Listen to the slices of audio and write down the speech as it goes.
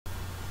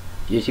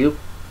YouTube.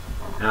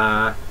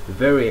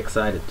 Very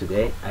excited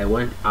today. I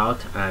went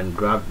out and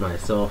grabbed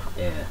myself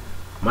a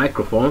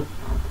microphone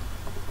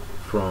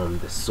from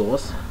the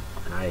source.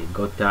 I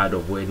got tired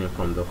of waiting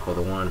for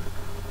the one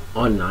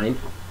online.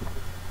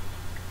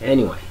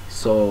 Anyway,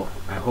 so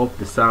I hope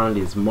the sound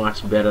is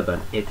much better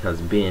than it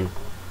has been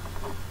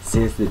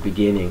since the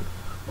beginning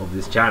of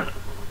this channel.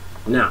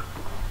 Now,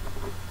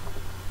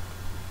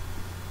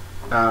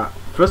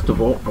 first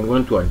of all, I'm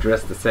going to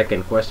address the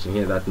second question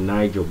here that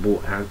Nigel Bo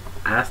has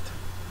asked.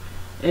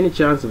 Any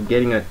chance of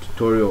getting a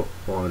tutorial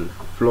on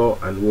floor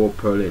and wall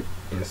purlin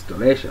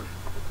installation?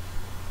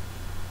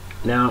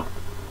 Now,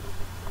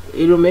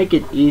 it'll make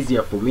it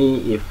easier for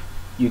me if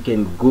you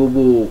can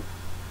Google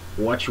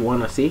what you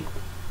want to see,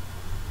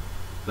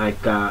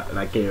 like a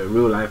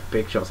real life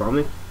picture or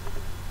something,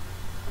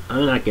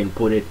 and I can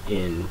put it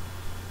in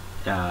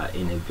a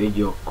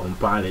video,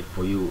 compile it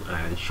for you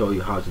and show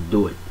you how to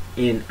do it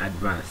in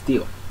advance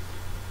still.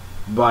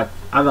 But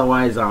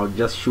otherwise, I'll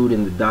just shoot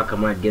in the dark. I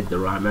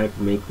might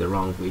make the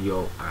wrong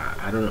video.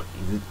 I don't know,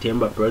 is it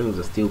timber purlins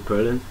or steel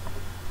purlins?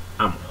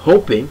 I'm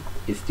hoping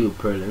it's steel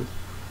purlins,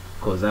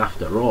 because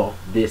after all,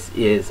 this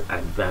is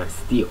advanced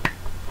steel.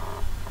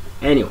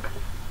 Anyway,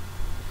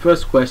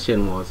 first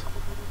question was,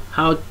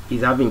 how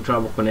is having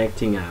trouble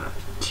connecting a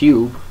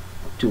tube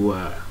to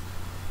a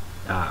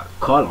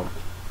column.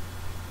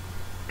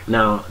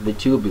 Now the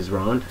tube is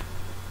round,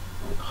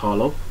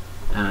 hollow,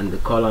 and the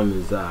column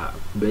is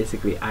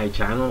basically I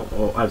channel,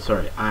 or I'm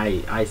sorry,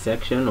 I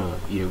section or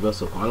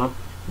universal column,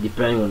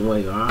 depending on where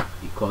you are.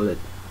 You call it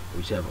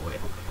whichever way.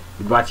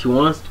 But he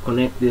wants to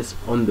connect this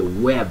on the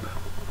web,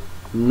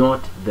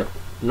 not the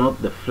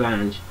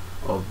flange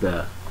of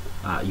the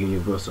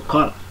universal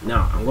column.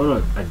 Now I'm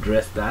going to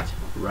address that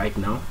right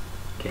now.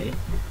 Okay,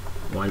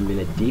 1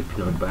 minute deep,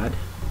 not bad.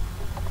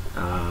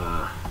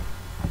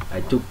 I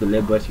took the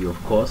liberty, of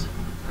course,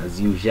 as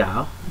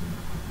usual.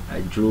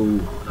 I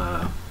drew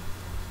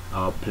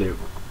our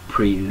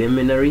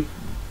preliminary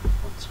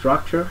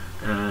structure,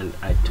 and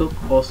I took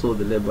also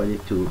the liberty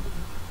to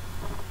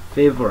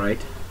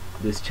favorite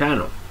this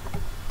channel.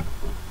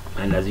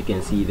 And as you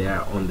can see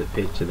there on the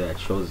picture there, it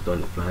shows it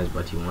on the flange,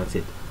 but he wants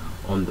it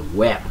on the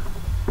web.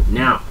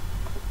 Now,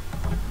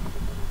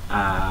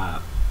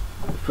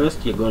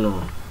 first you're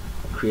gonna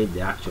create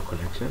the actual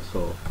connection.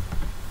 So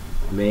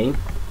main,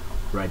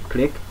 right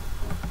click,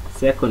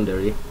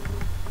 secondary,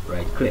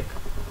 right click,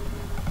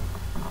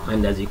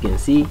 and as you can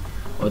see,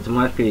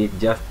 automatically it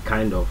just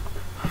kind of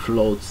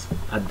floats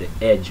at the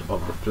edge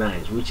of the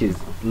flange, which is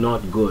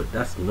not good.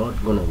 That's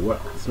not gonna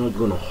work. It's not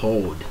gonna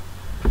hold.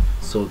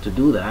 So to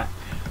do that,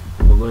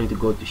 we're going to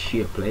go to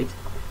shear plate,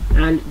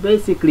 and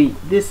basically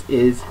this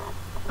is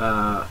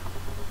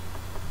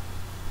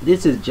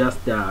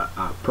just a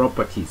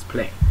properties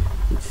play.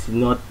 It's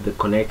not the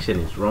connection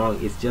is wrong,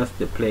 it's just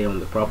the play on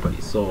the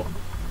properties. So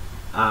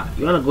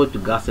you want to go to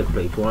gusset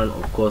plate 1,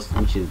 of course,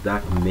 which is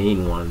that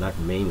main one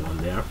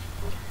there,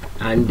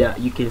 and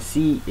you can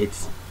see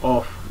it's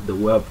off the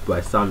web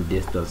by some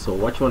distance. So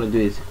what you want to do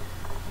is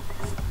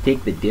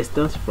take the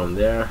distance from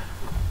there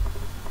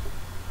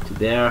to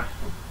there.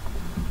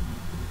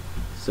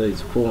 So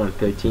it's 4 and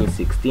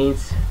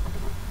 13/16,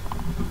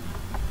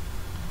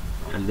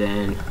 and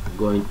then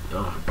going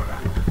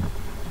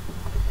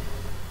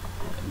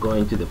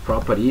to the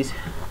properties,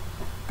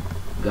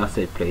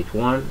 gusset plate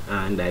 1,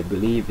 and I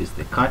believe it's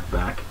the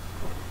cutback.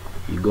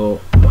 You go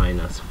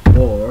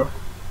 -4,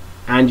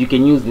 and you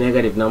can use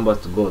negative numbers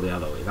to go the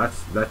other way.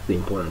 That's the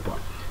important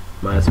part.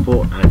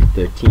 -4 and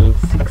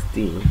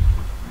 13/16,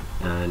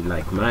 and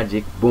like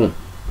magic, boom,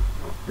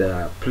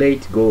 the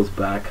plate goes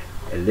back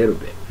a little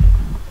bit,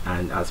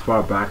 and as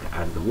far back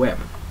as the web.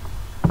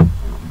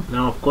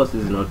 Now of course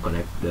this is not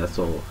connected there,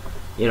 so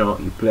you know,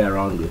 you play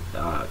around with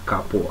a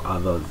couple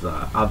others.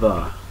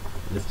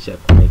 Let's check,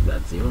 make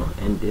that 0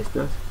 end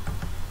distance.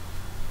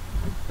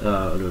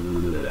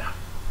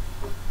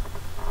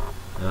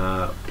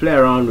 Play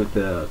around with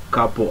a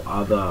couple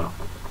other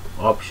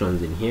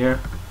options in here,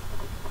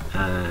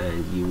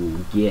 and you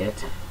will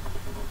get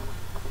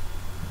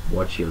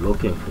what you're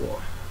looking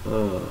for.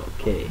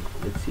 Okay,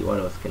 let's see, what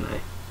else can I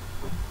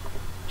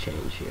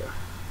change here.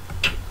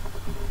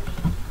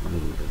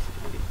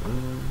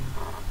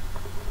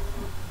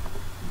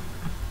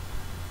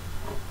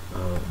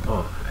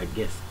 Oh, I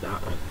guess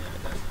that one there,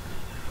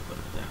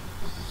 that.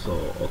 So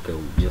okay,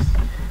 we'll just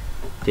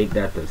take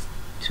that as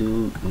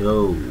 2.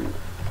 No,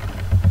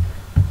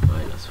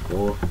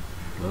 -4.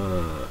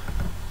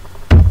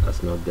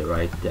 That's not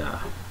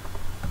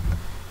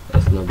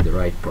the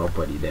right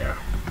property there.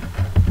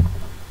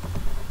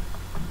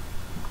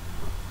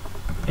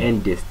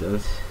 End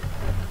distance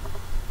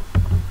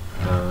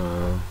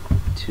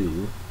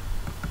 2.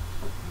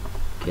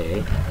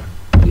 Okay,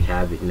 we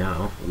have it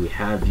now. We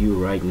have you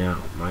right now,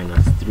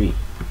 -3.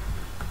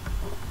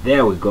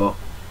 There we go.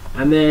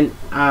 And then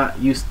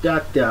you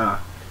start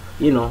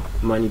you know,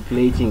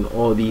 manipulating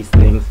all these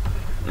things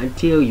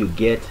until you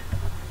get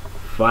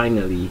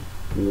finally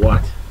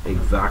what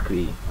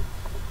exactly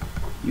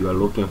you are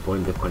looking for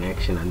in the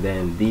connection. And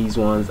then these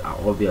ones are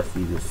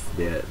obviously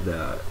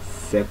the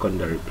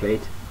secondary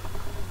plate,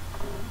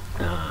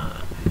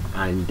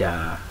 and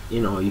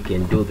you know, you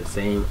can do the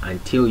same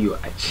until you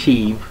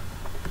achieve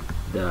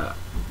the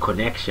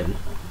connection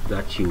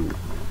that you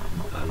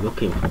are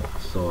looking for.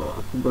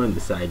 So go in the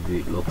side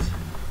view, it looks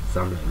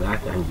something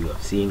like that, and you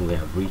have seen we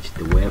have reached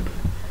the web.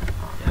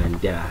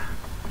 And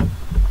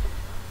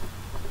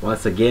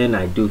once again,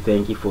 I do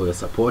thank you for your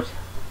support.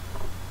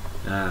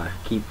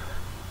 Keep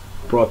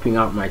propping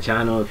up my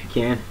channel if you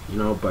can, you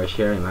know, by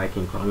sharing,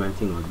 liking,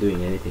 commenting, or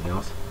doing anything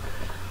else.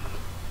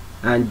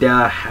 And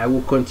I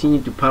will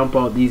continue to pump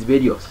out these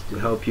videos to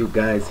help you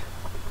guys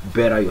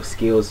better your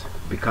skills,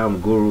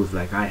 become gurus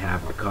like I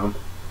have become.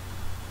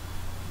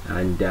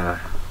 And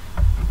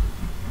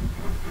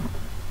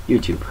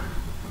YouTube.